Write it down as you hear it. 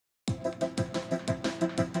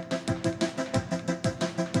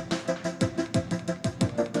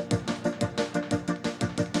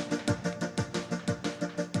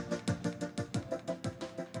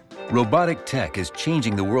Robotic tech is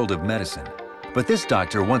changing the world of medicine, but this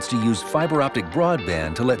doctor wants to use fiber optic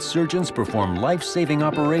broadband to let surgeons perform life-saving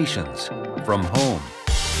operations from home.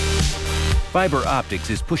 Fiber optics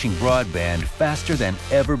is pushing broadband faster than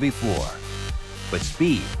ever before, but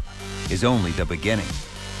speed is only the beginning.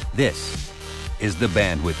 This is the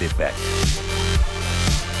bandwidth effect.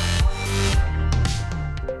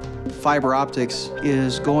 Fiber optics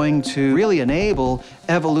is going to really enable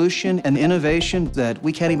evolution and innovation that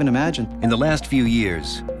we can't even imagine. In the last few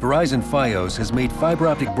years, Verizon Fios has made fiber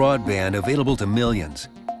optic broadband available to millions.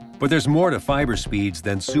 But there's more to fiber speeds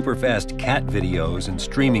than super-fast cat videos and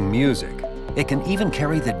streaming music. It can even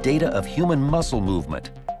carry the data of human muscle movement,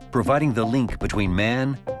 providing the link between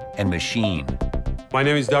man and machine. My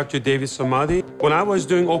name is Dr. David Samadi. When I was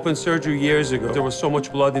doing open surgery years ago, there was so much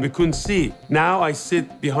blood that we couldn't see. Now I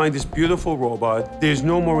sit behind this beautiful robot. There's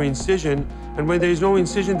no more incision, and when there's no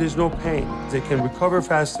incision, there's no pain. They can recover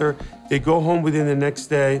faster. They go home within the next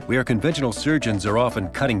day. Where conventional surgeons are often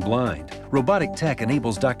cutting blind, robotic tech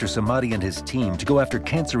enables Dr. Samadi and his team to go after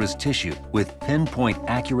cancerous tissue with pinpoint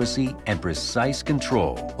accuracy and precise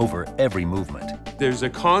control over every movement. There's a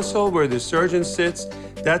console where the surgeon sits.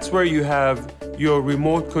 That's where you have your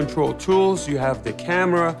remote control tools, you have the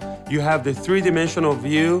camera, you have the three-dimensional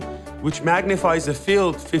view, which magnifies the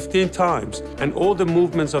field 15 times, and all the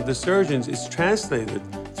movements of the surgeons is translated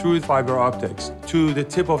through fiber optics to the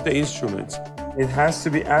tip of the instruments. It has to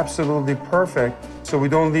be absolutely perfect so we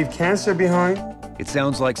don't leave cancer behind. It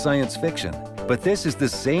sounds like science fiction, but this is the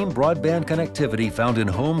same broadband connectivity found in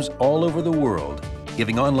homes all over the world,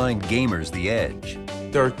 giving online gamers the edge.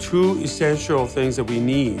 There are two essential things that we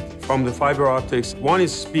need from the fiber optics. One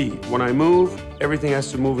is speed. When I move, everything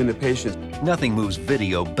has to move in the patient. Nothing moves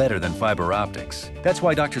video better than fiber optics. That's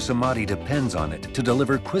why Dr. Samadi depends on it to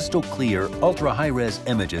deliver crystal clear, ultra-high-res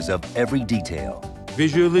images of every detail.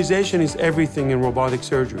 Visualization is everything in robotic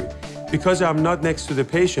surgery. Because I'm not next to the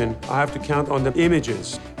patient, I have to count on the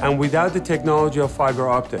images. And without the technology of fiber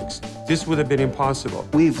optics, this would have been impossible.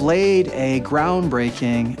 We've laid a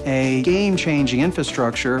groundbreaking, a game-changing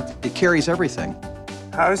infrastructure that carries everything.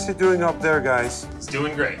 How is he doing up there, guys? It's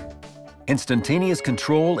doing great. Instantaneous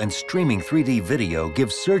control and streaming 3D video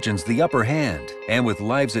gives surgeons the upper hand. And with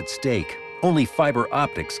lives at stake, only fiber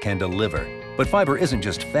optics can deliver. But fiber isn't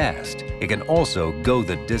just fast, it can also go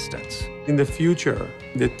the distance. In the future,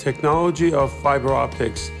 the technology of fiber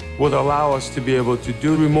optics would allow us to be able to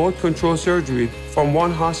do remote control surgery from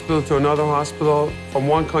one hospital to another hospital, from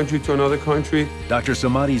one country to another country. Dr.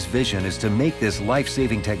 Samadi's vision is to make this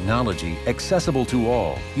life-saving technology accessible to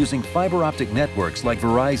all, using fiber optic networks like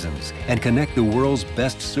Verizon's, and connect the world's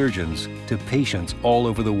best surgeons to patients all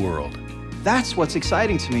over the world. That's what's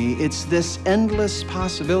exciting to me. It's this endless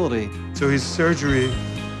possibility. So his surgery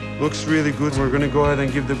looks really good. We're going to go ahead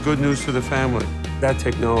and give the good news to the family. That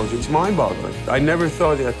technology is mind-boggling. I never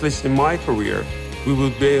thought, at least in my career, we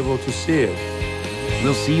would be able to see it.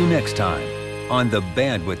 We'll see you next time on The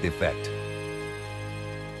Bandwidth Effect.